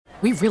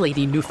We really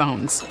need new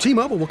phones.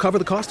 T-Mobile will cover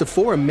the cost of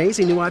 4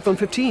 amazing new iPhone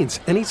 15s,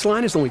 and each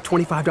line is only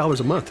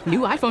 $25 a month. New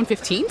iPhone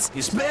 15s?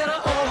 It's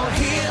better over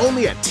here.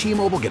 Only at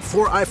T-Mobile, get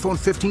 4 iPhone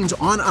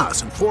 15s on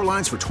us and 4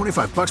 lines for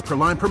 $25 per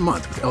line per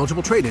month with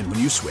eligible trade-in when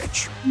you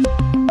switch.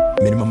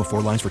 Minimum of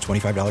 4 lines for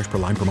 $25 per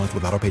line per month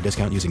with autopay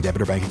discount using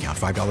debit or bank account.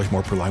 $5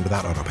 more per line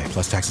without autopay,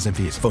 plus taxes and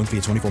fees. Phone fee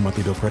at 24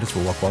 monthly bill credits for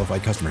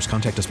well-qualified customers.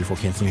 Contact us before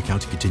canceling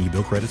account to continue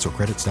bill credits or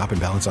credit stop and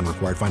balance on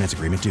required finance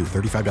agreement due.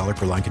 $35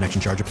 per line connection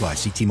charge applies.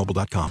 See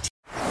T-Mobile.com.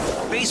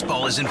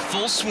 Baseball is in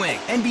full swing.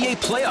 NBA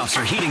playoffs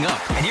are heating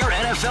up, and your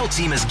NFL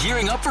team is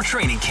gearing up for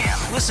training camp.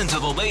 Listen to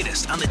the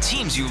latest on the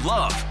teams you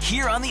love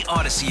here on the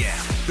Odyssey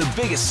app.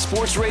 The biggest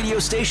sports radio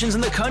stations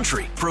in the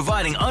country,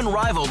 providing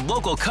unrivaled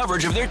local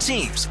coverage of their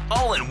teams,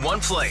 all in one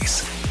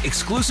place.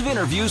 Exclusive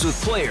interviews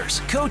with players,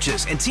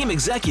 coaches, and team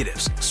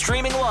executives,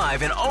 streaming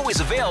live and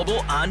always available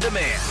on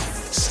demand.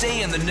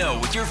 Stay in the know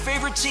with your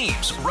favorite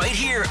teams right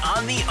here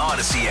on the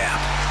Odyssey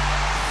app.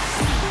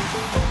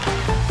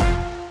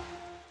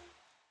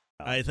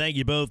 I thank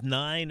you both.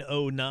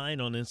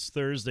 9:09 on this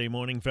Thursday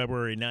morning,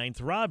 February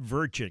 9th. Rob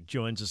Verchick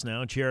joins us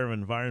now, Chair of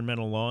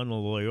Environmental Law in the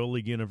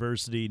Loyola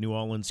University New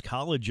Orleans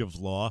College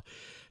of Law.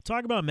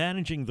 Talk about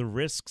managing the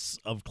risks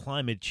of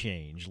climate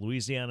change.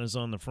 Louisiana's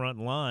on the front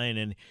line,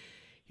 and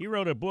he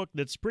wrote a book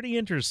that's pretty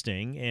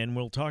interesting, and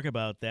we'll talk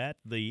about that,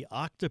 The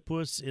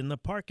Octopus in the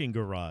Parking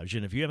Garage.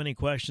 And if you have any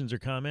questions or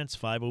comments,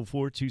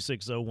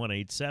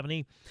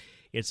 504-260-1870.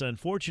 It's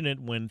unfortunate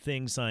when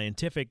things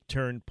scientific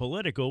turn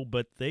political,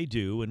 but they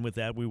do. And with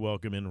that, we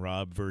welcome in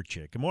Rob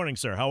Verchick. Good morning,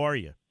 sir. How are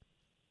you?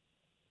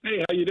 Hey,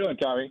 how you doing,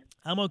 Tommy?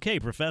 I'm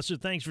okay, Professor.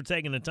 Thanks for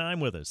taking the time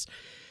with us.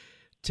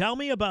 Tell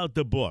me about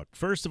the book.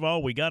 First of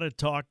all, we got to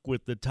talk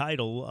about the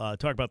title,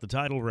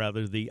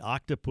 The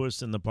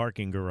Octopus in the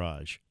Parking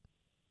Garage.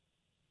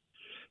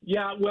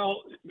 Yeah,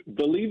 well,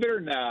 believe it or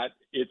not,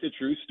 it's a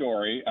true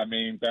story. I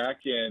mean,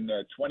 back in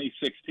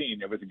 2016,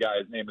 there was a guy,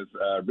 his name is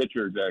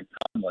Richard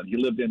Conlon. He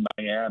lived in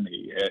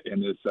Miami in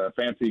this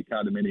fancy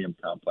condominium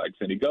complex,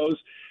 and he goes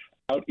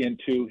out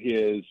into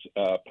his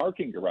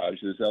parking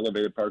garage, his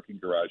elevated parking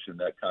garage in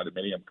that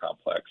condominium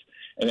complex.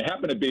 And it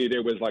happened to be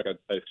there was like a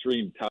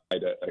extreme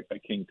tide, a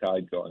king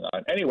tide going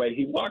on. Anyway,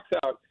 he walks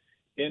out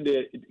in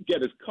to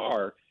get his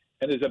car,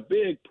 and there's a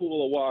big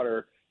pool of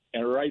water,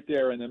 and right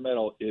there in the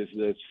middle is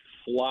this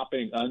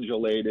flopping,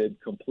 undulated,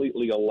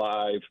 completely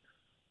alive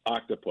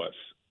octopus.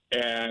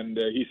 And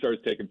he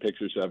starts taking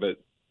pictures of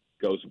it,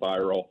 goes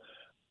viral.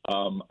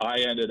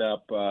 I ended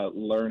up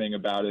learning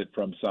about it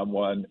from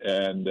someone,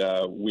 and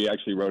we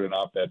actually wrote an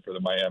op-ed for the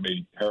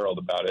Miami Herald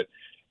about it.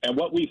 And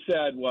what we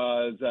said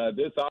was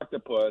this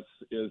octopus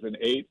is an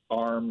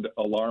 8-armed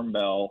alarm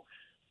bell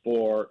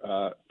for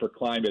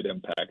climate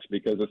impacts,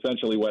 because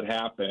essentially what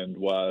happened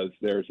was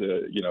there's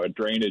a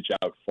drainage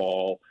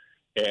outfall,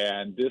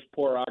 and this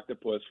poor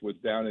octopus was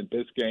down in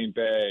Biscayne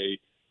Bay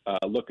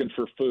looking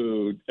for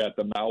food at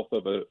the mouth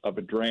of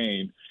a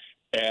drain,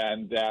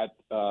 and that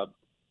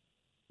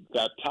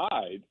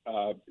tide,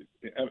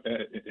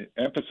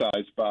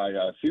 emphasized by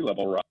sea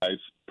level rise,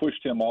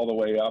 pushed him all the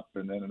way up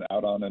and then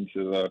out on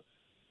into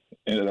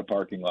the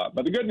parking lot.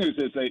 But the good news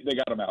is they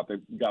got him out. They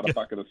got a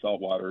bucket of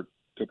salt water,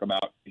 took him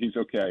out. He's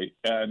okay.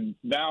 And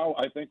now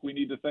I think we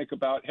need to think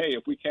about, hey,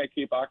 if we can't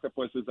keep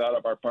octopuses out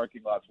of our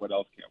parking lots, what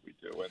else can we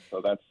do? And so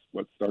that's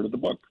what started the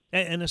book.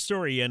 And the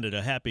story ended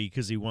happy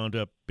because he wound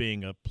up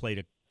being a plate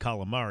of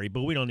calamari,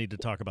 but we don't need to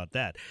talk about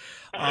that.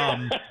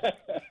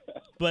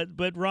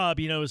 But Rob,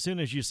 as soon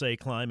as you say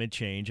climate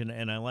change,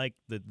 and I like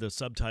the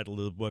subtitle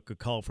of the book, A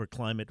Call for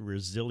Climate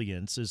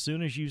Resilience, as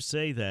soon as you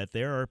say that,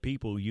 there are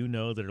people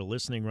that are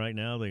listening right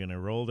now, they're going to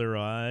roll their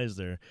eyes,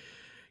 they're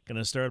going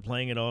to start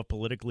playing it off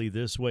politically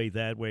this way,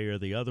 that way, or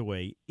the other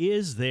way.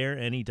 Is there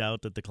any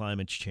doubt that the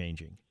climate's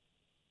changing?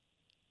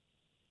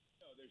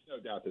 No, there's no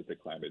doubt that the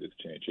climate is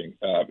changing.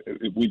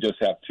 We just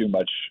have too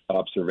much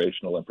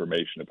observational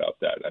information about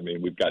that. I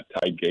mean, we've got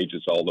tide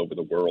gauges all over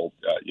the world,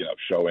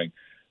 showing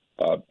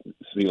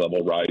sea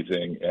level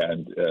rising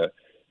and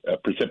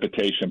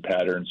precipitation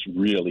patterns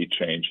really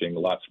changing,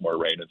 lots more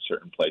rain in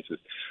certain places.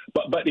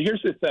 But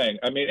here's the thing.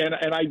 I mean,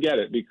 and I get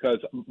it, because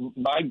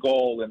my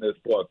goal in this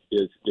book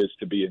is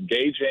to be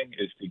engaging,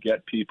 is to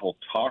get people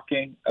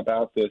talking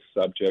about this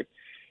subject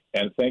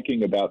and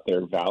thinking about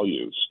their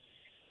values.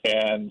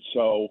 And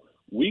so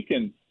we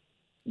can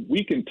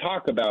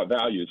talk about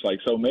values.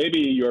 So maybe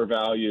your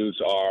values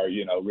are,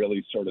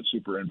 really sort of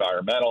super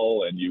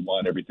environmental and you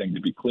want everything to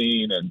be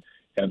clean and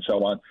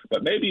so on.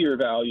 But maybe your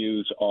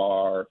values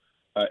are,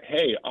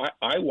 hey,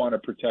 I want to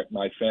protect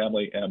my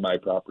family and my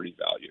property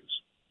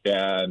values.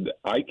 And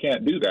I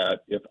can't do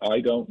that if I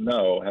don't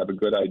have a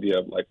good idea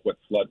of what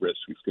flood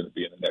risk is going to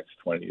be in the next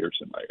 20 years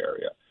in my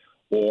area.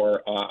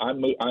 Or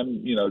I'm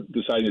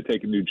deciding to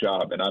take a new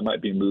job and I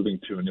might be moving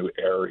to a new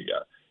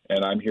area.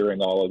 And I'm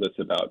hearing all of this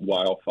about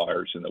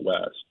wildfires in the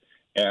West.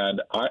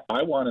 And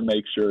I want to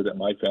make sure that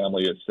my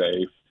family is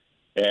safe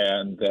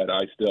and that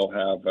I still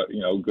have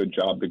a good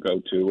job to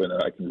go to, and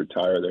that I can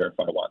retire there if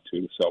I want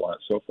to, so on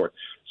and so forth.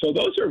 So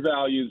those are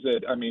values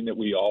that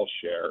we all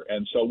share.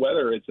 And so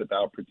whether it's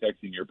about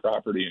protecting your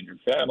property and your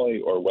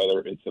family, or whether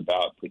it's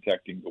about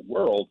protecting the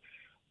world,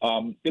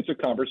 it's a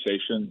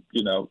conversation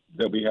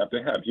that we have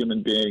to have.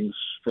 Human beings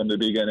from the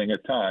beginning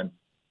of time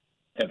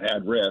have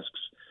had risks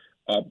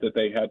that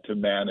they had to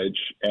manage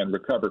and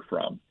recover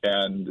from,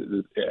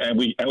 and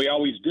we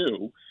always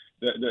do.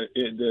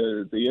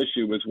 The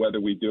issue is whether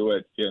we do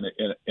it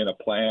in a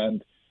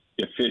planned,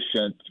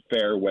 efficient,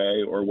 fair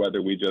way, or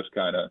whether we just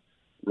kind of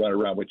run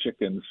around with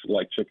chickens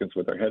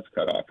with our heads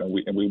cut off, and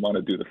we want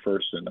to do the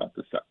first and not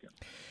the second.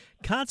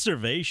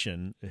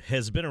 Conservation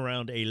has been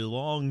around a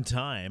long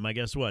time. I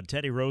guess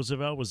Teddy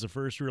Roosevelt was the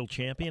first real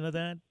champion of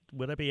that?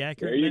 Would that be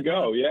accurate? There you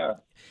go, yeah.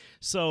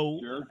 So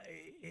sure.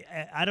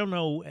 I don't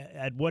know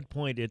at what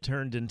point it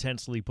turned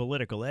intensely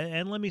political.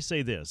 And let me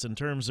say this, in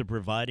terms of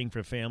providing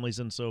for families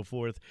and so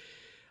forth,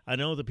 I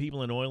know the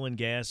people in oil and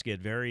gas get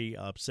very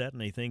upset,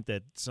 and they think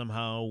that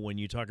somehow when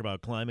you talk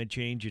about climate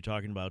change, you're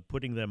talking about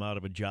putting them out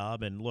of a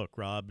job. And look,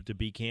 Rob, to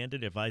be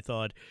candid, if I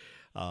thought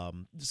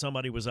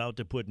somebody was out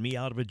to put me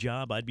out of a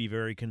job, I'd be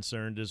very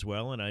concerned as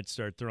well, and I'd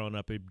start throwing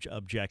up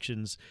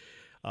objections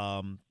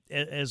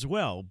as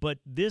well. But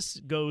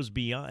this goes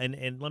beyond,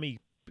 and let me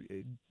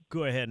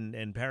go ahead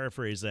and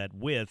paraphrase that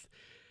with,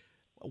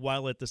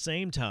 while at the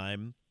same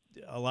time,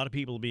 a lot of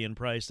people being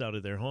priced out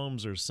of their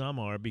homes, or some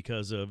are,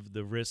 because of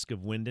the risk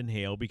of wind and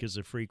hail, because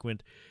of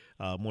frequent,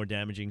 more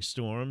damaging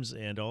storms,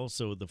 and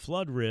also the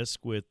flood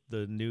risk with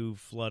the new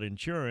flood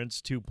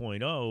insurance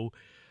 2.0.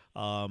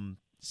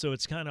 So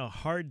it's kind of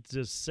hard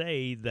to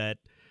say that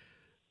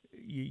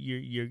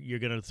you're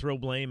going to throw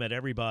blame at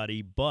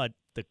everybody but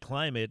the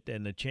climate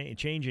and the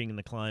changing in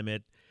the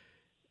climate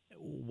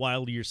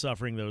while you're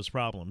suffering those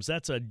problems.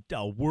 That's a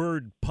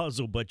word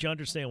puzzle, but you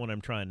understand what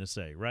I'm trying to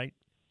say, right?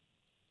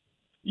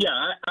 Yeah,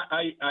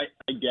 I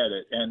get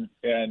it,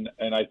 and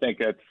I think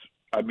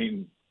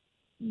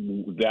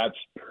that's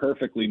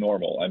perfectly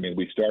normal.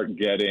 We start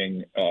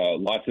getting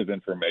lots of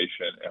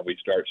information, and we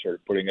start sort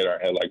of putting it in our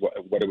head, like,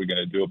 what are we going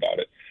to do about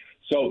it?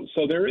 So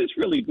there is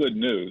really good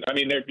news.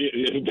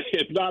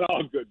 It's not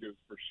all good news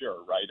for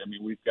sure, right?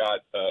 We've got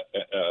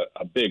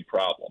a big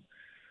problem.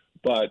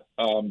 But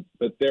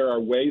there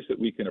are ways that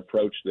we can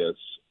approach this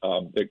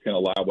that can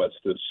allow us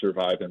to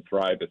survive and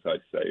thrive, as I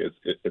say,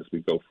 as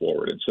we go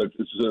forward. And so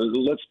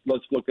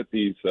let's look at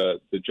the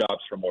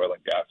jobs from oil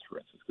and gas, for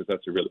instance, because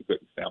that's a really good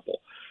example.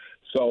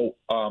 So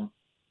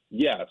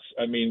yes,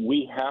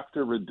 we have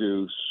to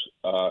reduce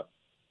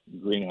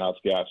greenhouse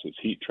gases,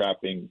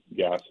 heat-trapping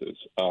gases.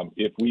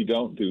 If we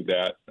don't do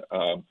that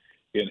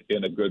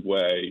in a good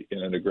way,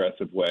 in an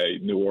aggressive way,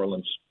 New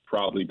Orleans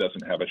probably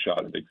doesn't have a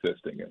shot at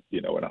existing,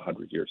 in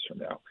 100 years from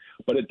now.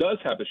 But it does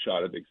have a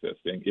shot at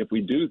existing if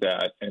we do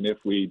that, and if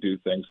we do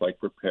things like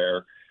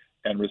repair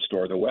and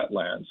restore the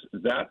wetlands.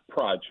 That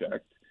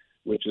project,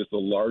 which is the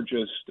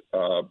largest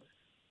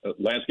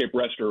landscape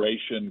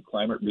restoration,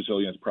 climate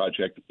resilience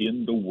project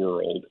in the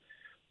world,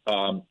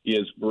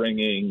 is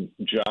bringing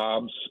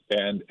jobs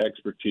and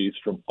expertise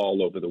from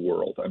all over the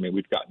world.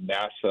 We've got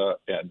NASA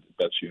and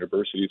best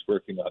universities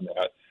working on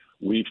that.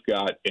 We've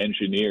got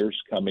engineers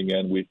coming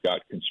in. We've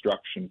got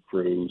construction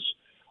crews.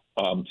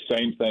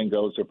 Same thing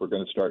goes if we're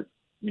going to start,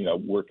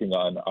 working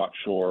on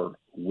offshore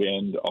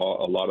wind. A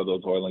lot of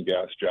those oil and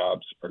gas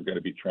jobs are going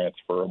to be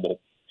transferable.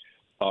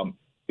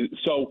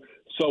 So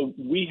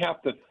we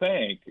have to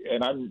think,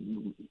 and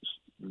I'm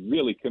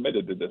really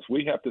committed to this,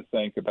 we have to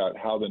think about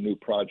how the new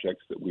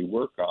projects that we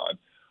work on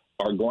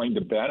are going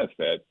to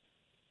benefit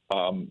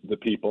the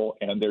people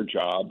and their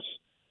jobs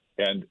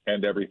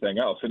and everything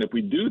else. And if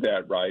we do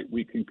that right,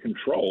 we can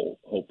control,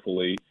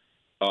 hopefully,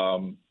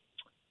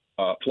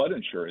 flood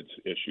insurance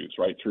issues,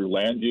 right, through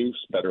land use,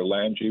 better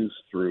land use,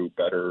 through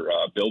better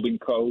building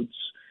codes.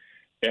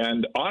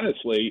 And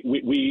honestly,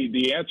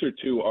 the answer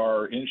to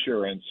our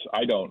insurance,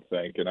 I don't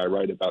think, and I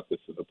write about this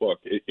in the book,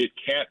 it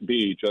can't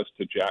be just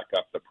to jack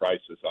up the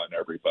prices on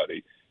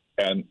everybody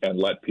and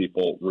let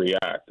people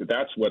react.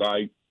 That's what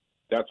I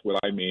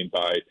mean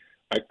by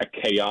a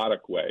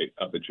chaotic way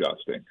of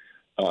adjusting.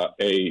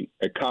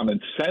 A common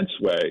sense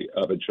way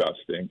of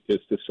adjusting is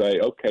to say,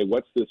 okay,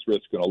 what's this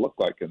risk going to look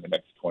like in the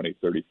next 20,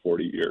 30,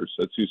 40 years?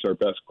 Let's use our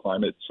best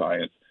climate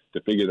science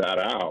to figure that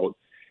out.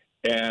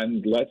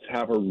 And let's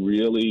have a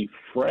really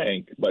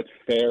frank but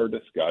fair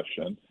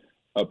discussion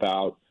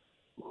about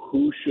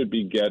who should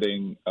be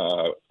getting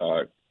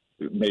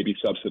maybe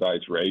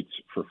subsidized rates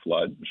for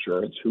flood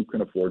insurance, who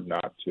can afford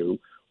not to,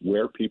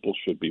 where people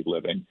should be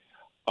living.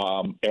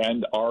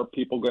 And are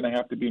people going to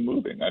have to be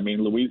moving?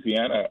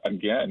 Louisiana,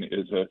 again,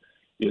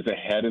 is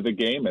ahead of the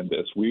game in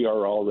this. We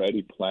are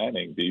already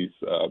planning these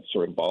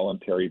sort of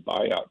voluntary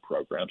buyout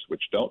programs,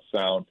 which don't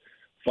sound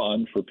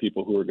fun for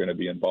people who are going to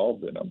be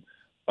involved in them.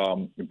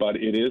 But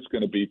it is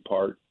going to be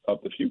part of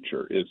the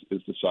future, is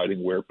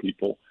deciding where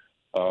people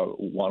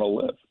want to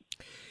live.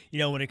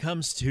 When it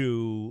comes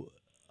to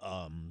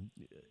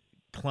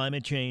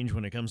climate change,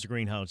 when it comes to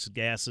greenhouse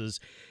gases,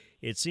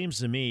 it seems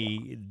to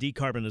me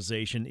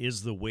decarbonization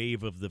is the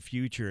wave of the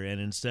future,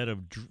 and instead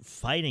of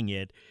fighting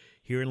it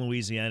here in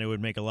Louisiana, it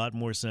would make a lot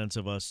more sense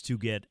of us to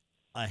get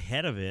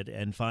ahead of it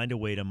and find a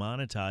way to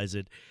monetize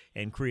it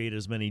and create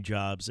as many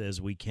jobs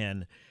as we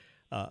can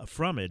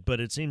from it. But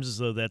it seems as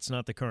though that's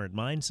not the current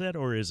mindset,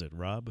 or is it,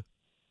 Rob?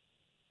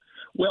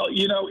 Well,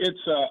 it's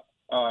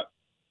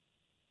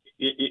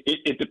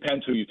it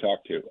depends who you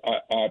talk to.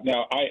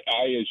 Now, I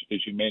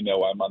as you may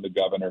know, I'm on the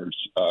governor's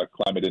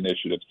Climate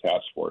Initiatives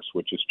Task Force,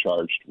 which is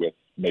charged with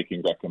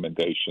making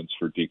recommendations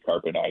for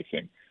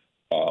decarbonizing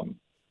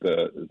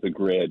the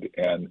grid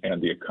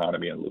and the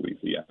economy in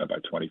Louisiana by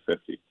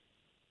 2050.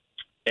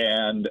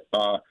 And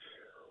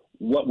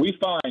what we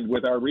find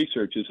with our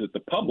research is that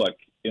the public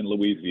in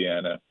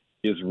Louisiana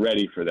is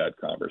ready for that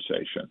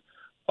conversation.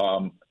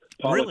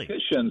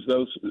 Politicians,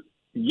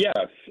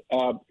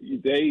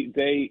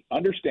 they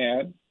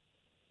understand.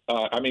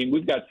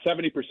 We've got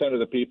 70% of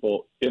the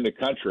people in the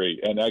country,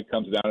 and that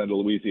comes down into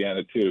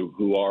Louisiana too,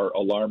 who are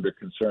alarmed or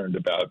concerned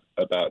about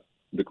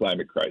the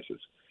climate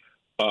crisis.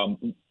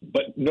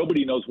 But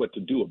nobody knows what to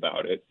do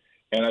about it,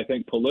 and I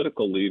think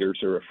political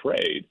leaders are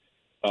afraid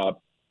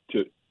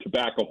to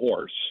back a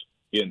horse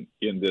in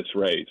this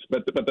race.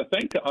 But the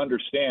thing to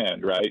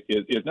understand, right,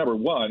 is number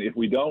one, if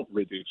we don't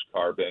reduce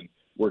carbon,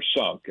 we're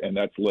sunk, and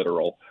that's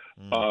literal.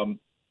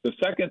 The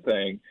second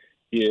thing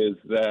is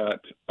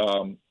that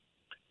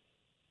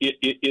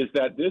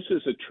that this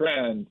is a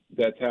trend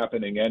that's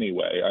happening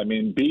anyway. I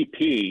mean,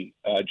 BP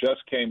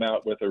just came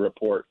out with a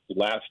report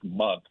last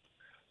month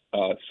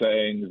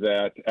saying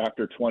that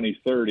after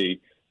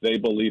 2030, they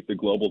believe the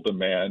global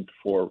demand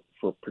for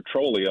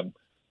petroleum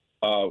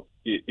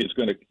is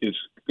going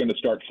to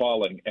start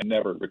falling and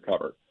never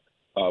recover.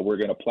 We're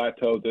going to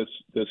plateau this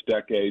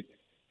decade,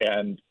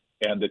 and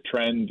the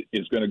trend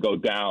is going to go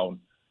down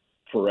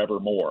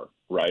forevermore,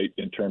 right,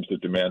 in terms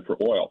of demand for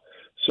oil.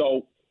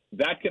 So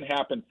that can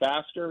happen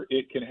faster.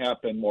 It can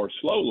happen more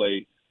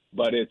slowly,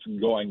 but it's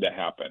going to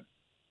happen.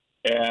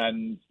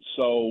 And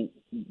so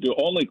the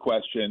only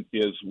question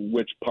is,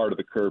 which part of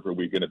the curve are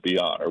we going to be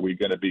on? Are we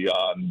going to be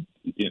on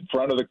in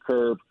front of the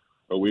curve,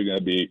 or are we going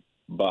to be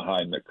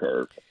behind the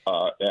curve?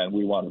 And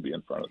we want to be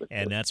in front of the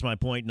curve. And that's my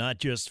point, not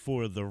just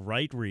for the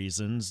right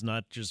reasons,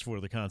 not just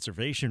for the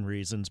conservation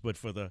reasons, but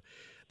for the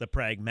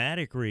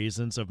pragmatic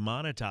reasons of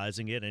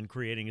monetizing it and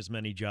creating as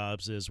many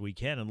jobs as we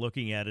can and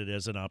looking at it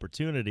as an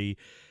opportunity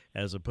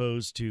as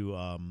opposed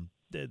to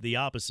the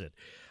opposite.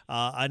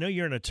 I know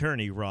you're an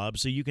attorney, Rob,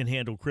 so you can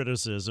handle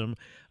criticism.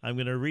 I'm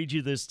going to read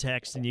you this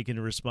text, and you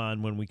can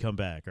respond when we come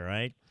back, all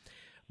right?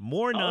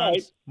 More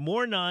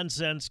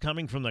nonsense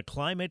coming from the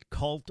climate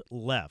cult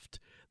left.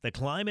 The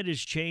climate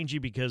is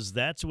changing because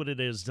that's what it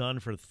has done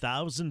for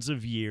thousands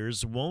of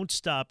years, won't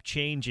stop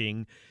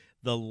changing.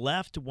 The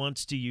left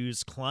wants to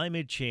use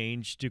climate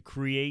change to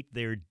create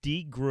their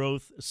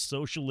degrowth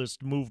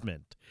socialist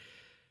movement.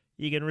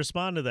 You can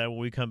respond to that when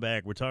we come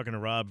back. We're talking to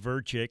Rob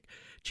Verchick,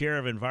 Chair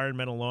of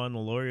Environmental Law in the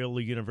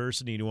Loyola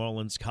University New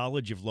Orleans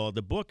College of Law.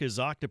 The book is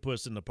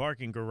Octopus in the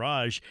Parking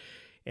Garage,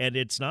 and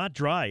it's not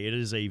dry. It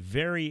is a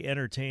very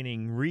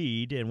entertaining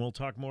read, and we'll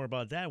talk more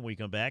about that when we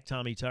come back.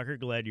 Tommy Tucker,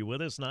 glad you're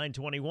with us,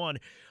 9:21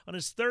 on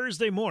this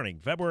Thursday morning,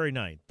 February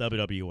 9th,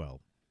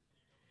 WWL.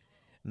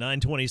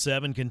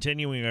 9:27,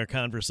 continuing our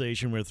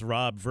conversation with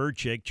Rob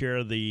Verchick, Chair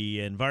of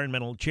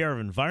Environmental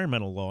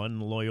Law in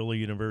the Loyola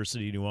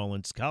University New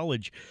Orleans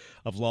College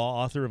of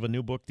Law, author of a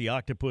new book, The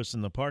Octopus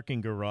in the Parking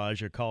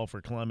Garage, A Call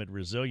for Climate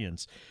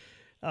Resilience.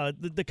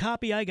 The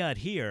copy I got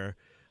here,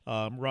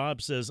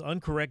 Rob says,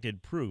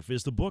 uncorrected proof.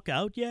 Is the book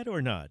out yet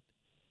or not?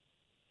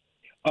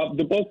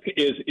 The book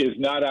is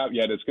not out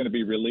yet. It's going to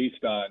be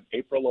released on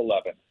April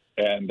 11th.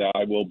 And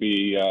I will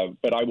be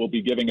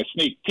giving a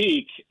sneak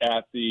peek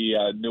at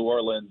the New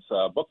Orleans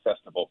Book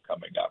Festival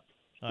coming up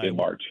in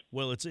March.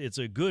 Well, it's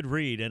a good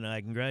read, and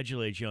I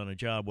congratulate you on a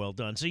job well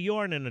done. So you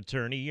aren't an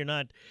attorney. You're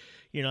not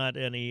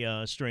any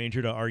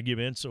stranger to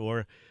arguments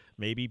or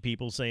maybe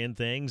people saying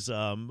things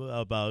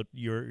about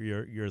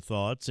your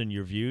thoughts and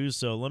your views.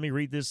 So let me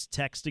read this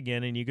text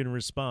again, and you can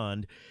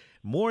respond.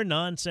 More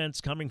nonsense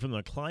coming from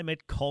the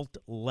climate cult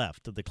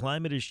left. The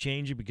climate is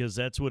changing because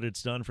that's what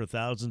it's done for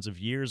thousands of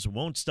years.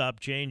 Won't stop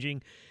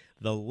changing.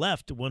 The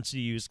left wants to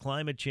use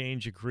climate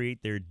change to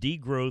create their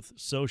degrowth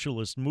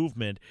socialist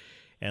movement.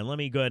 And let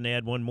me go ahead and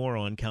add one more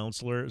on,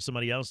 Counselor.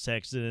 Somebody else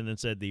texted in and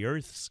said the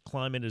Earth's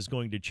climate is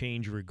going to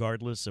change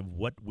regardless of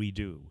what we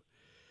do.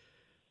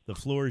 The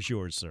floor is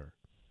yours, sir.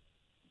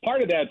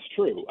 Part of that's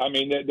true. I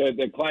mean,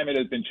 the climate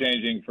has been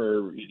changing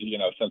for,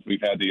 since we've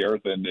had the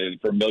Earth, and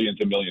for millions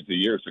and millions of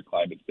years, the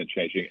climate's been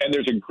changing. And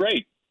there's a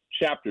great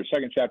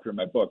second chapter in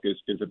my book is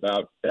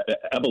about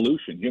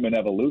evolution, human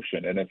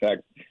evolution. And in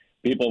fact,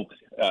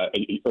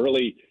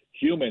 early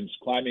humans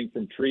climbing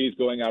from trees,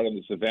 going out in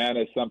the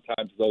savannah,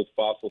 sometimes those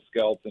fossil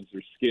skeletons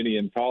are skinny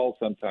and tall,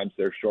 sometimes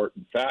they're short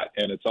and fat,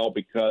 and it's all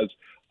because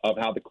of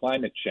how the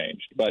climate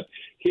changed. But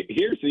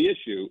here's the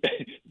issue.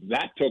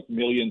 That took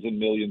millions and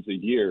millions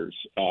of years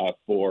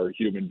for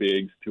human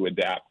beings to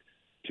adapt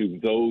to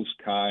those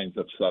kinds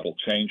of subtle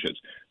changes.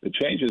 The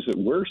changes that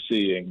we're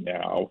seeing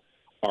now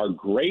are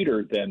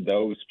greater than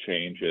those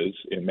changes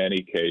in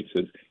many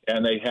cases,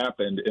 and they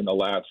happened in the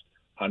last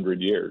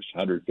 100 years,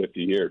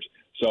 150 years.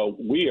 So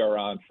we are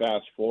on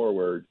fast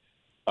forward,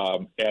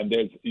 and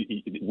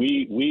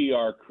we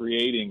are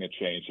creating a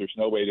change. There's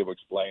no way to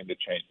explain the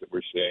change that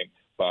we're seeing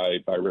by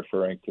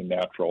referring to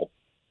natural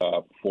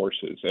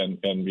forces,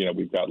 and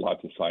we've got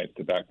lots of science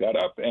to back that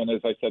up. And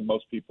as I said,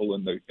 most people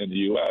in the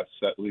U.S.,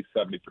 at least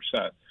 70%,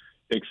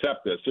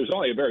 accept this. There's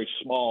only a very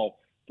small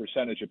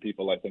percentage of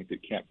people, I think, that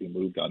can't be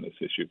moved on this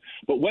issue.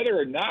 But whether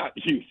or not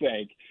you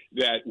think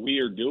that we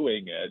are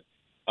doing it,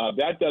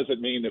 that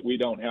doesn't mean that we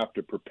don't have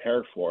to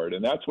prepare for it.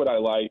 And that's what I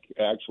like,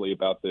 actually,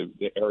 about the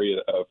area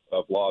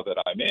of law that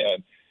I'm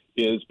in,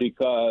 is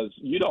because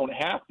you don't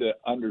have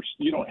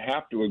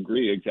to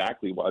agree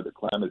exactly why the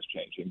climate is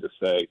changing to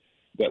say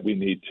that we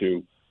need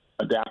to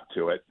adapt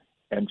to it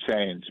and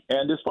change.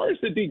 And as far as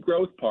the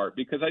degrowth part,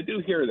 because I do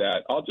hear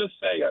that, I'll just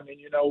say,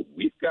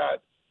 we've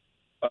got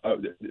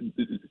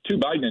two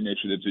Biden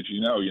initiatives, as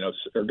you know,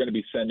 are going to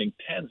be sending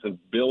tens of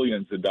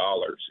billions of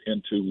dollars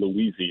into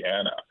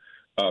Louisiana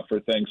for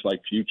things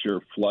like future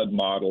flood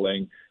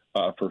modeling,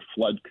 for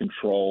flood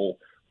control,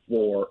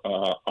 for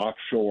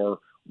offshore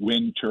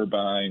wind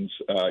turbines.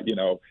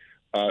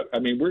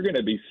 We're going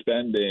to be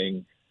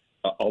spending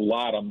a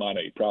lot of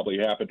money, probably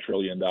 $500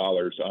 billion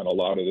on a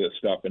lot of this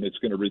stuff, and it's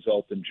going to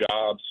result in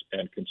jobs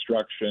and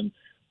construction.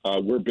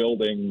 We're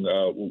building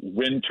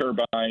wind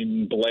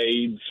turbine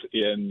blades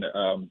in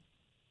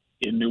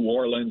New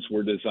Orleans.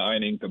 We're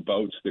designing the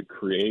boats that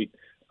create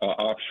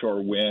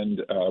offshore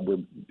wind.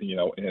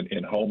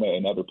 In Homa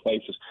and other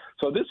places.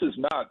 So this is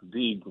not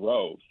the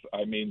growth.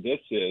 This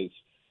is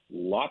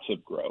lots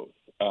of growth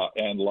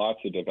and lots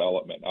of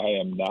development. I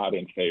am not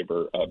in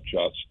favor of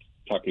just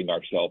tucking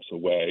ourselves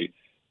away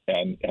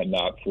and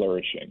not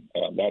flourishing.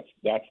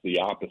 That's the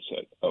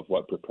opposite of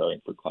what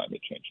preparing for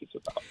climate change is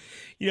about.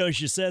 As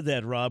you said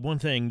that, Rob, one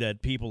thing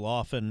that people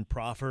often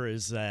proffer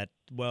is that,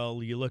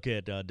 well, you look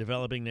at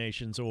developing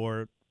nations,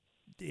 or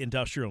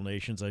industrial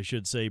nations, I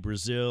should say,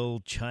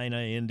 Brazil,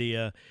 China,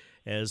 India,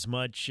 as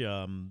much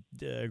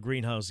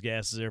greenhouse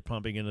gases they're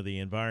pumping into the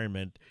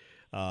environment,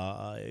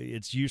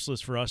 it's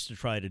useless for us to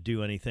try to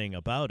do anything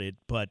about it.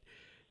 But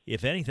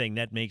if anything,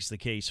 that makes the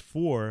case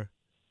for,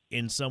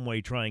 in some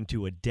way, trying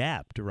to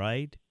adapt,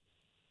 right?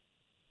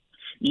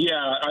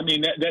 Yeah,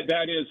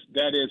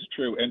 that is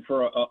true. And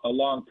for a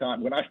long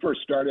time, when I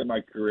first started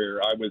my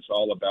career, I was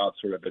all about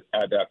sort of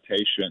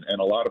adaptation. And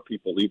a lot of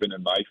people, even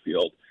in my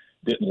field,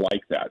 didn't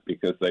like that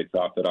because they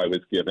thought that I was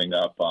giving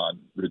up on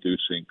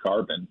reducing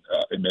carbon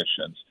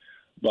emissions.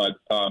 But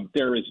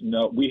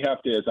we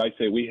have to, as I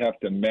say, we have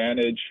to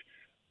manage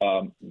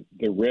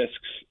the risks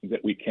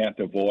that we can't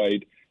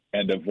avoid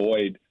and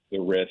avoid the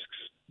risks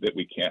that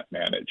we can't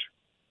manage.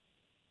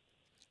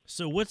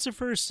 So what's the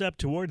first step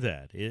toward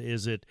that?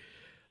 Is it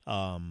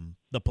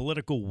the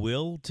political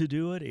will to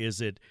do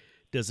it?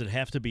 Does it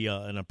have to be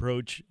an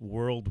approach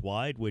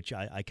worldwide, which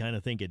I kind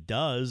of think it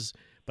does,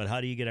 but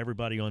how do you get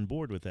everybody on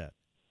board with that?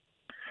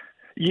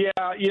 Yeah,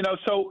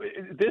 so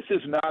this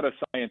is not a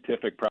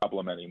scientific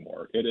problem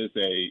anymore. It is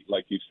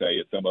like you say,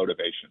 it's a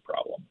motivation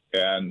problem.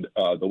 And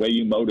the way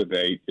you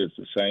motivate is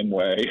the same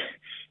way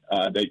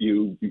that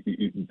you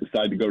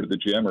decide to go to the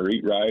gym or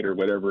eat right or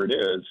whatever it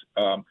is.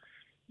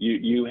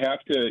 You have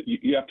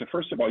to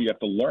first of all, you have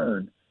to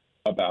learn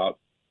about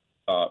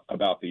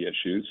the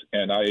issues,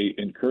 and I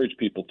encourage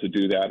people to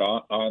do that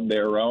on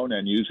their own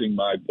and using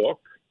my book.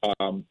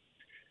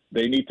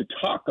 They need to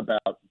talk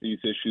about these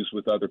issues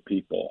with other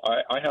people.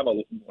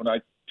 When I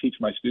teach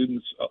my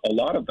students, a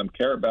lot of them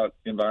care about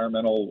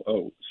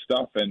environmental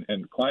stuff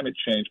and climate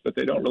change, but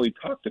they don't really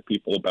talk to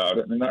people about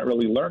it, and they're not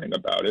really learning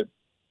about it.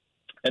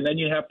 And then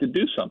you have to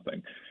do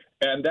something.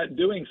 And that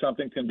doing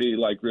something can be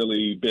like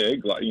really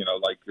big, like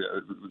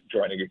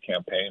joining a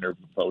campaign or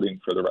voting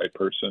for the right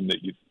person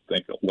that you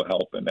think will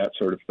help and that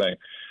sort of thing.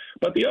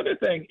 But the other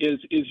thing is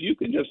you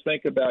can just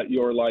think about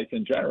your life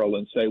in general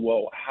and say,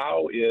 well,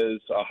 how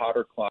is a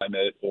hotter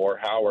climate or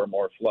how are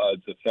more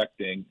floods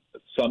affecting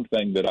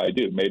something that I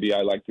do? Maybe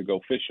I like to go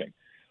fishing,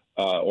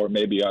 or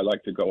maybe I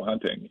like to go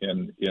hunting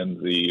in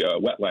the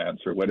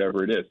wetlands or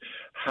whatever it is.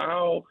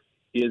 How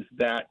is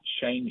that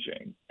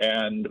changing?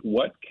 And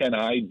what can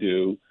I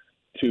do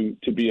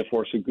to be a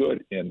force of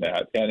good in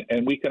that?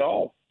 And we can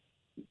all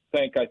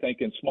think, I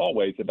think, in small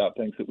ways about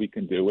things that we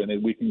can do, and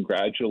then we can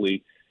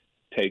gradually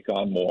take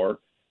on more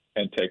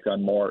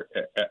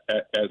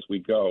as we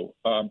go.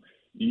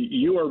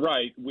 You are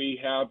right.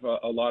 We have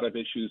a lot of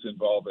issues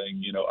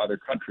involving, other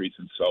countries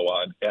and so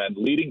on. And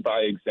leading by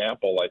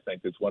example, I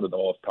think, is one of the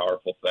most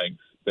powerful things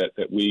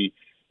that we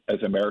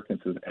as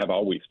Americans have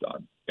always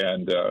done.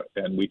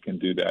 And we can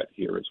do that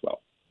here as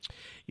well.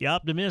 You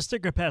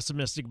optimistic or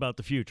pessimistic about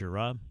the future,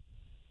 Rob?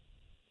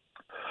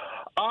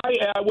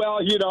 I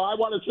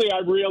want to say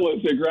I'm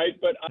realistic, right?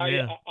 But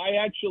Yeah.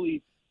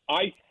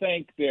 I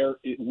think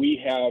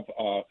we have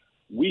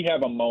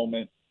a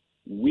moment.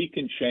 We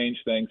can change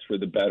things for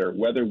the better.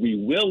 Whether we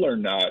will or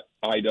not,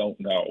 I don't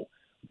know.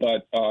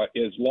 But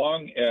as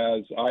long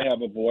as I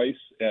have a voice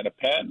and a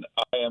pen,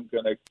 I am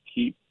going to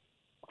keep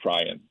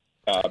crying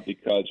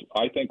because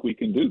I think we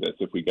can do this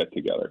if we get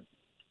together.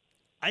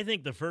 I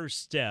think the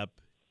first step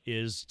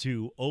is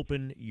to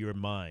open your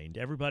mind.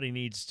 Everybody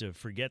needs to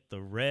forget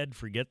the red,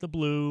 forget the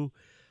blue,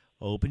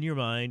 open your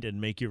mind,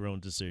 and make your own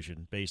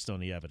decision based on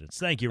the evidence.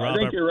 Thank you, Rob. I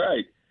think you're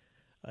right.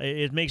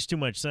 It makes too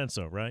much sense,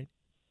 though, right?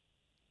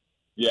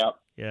 Yeah.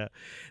 Yeah.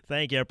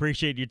 Thank you. I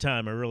appreciate your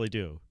time. I really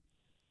do.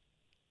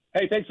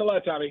 Hey, thanks a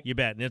lot, Tommy. You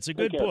bet. And it's a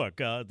good book,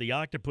 The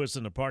Octopus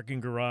in the Parking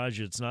Garage.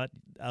 It's not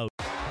out.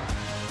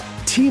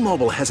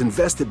 T-Mobile has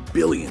invested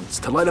billions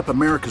to light up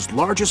America's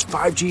largest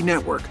 5G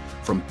network,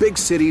 from big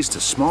cities to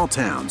small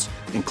towns,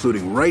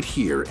 including right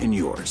here in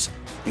yours.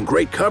 And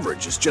great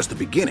coverage is just the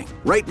beginning.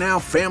 Right now,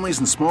 families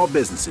and small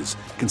businesses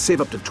can save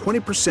up to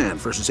 20%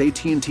 versus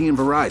AT&T and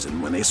Verizon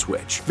when they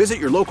switch. Visit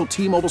your local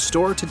T-Mobile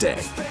store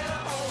today.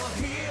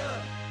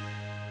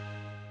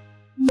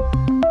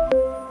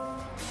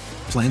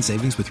 Plan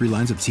savings with 3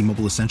 lines of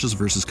T-Mobile Essentials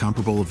versus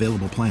comparable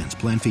available plans.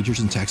 Plan features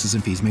and taxes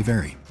and fees may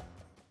vary.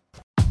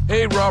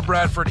 Hey, Rob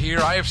Bradford here.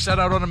 I have set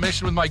out on a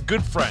mission with my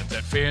good friends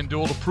at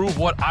FanDuel to prove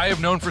what I have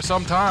known for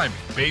some time.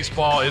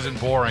 Baseball isn't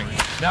boring.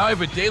 Now I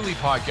have a daily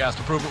podcast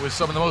to prove it with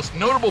some of the most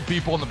notable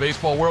people in the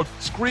baseball world,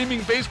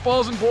 screaming baseball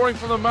isn't boring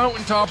from the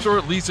mountaintops, or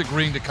at least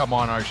agreeing to come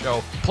on our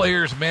show.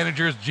 Players,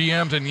 managers,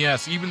 GMs, and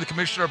yes, even the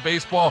commissioner of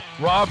baseball,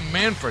 Rob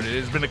Manfred. It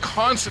has been a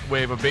constant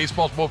wave of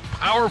baseball's most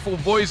powerful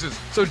voices.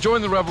 So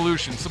join the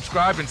revolution.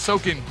 Subscribe and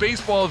soak in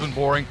Baseball Isn't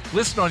Boring.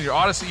 Listen on your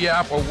Odyssey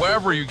app or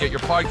wherever you get your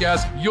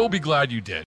podcasts. You'll be glad you did.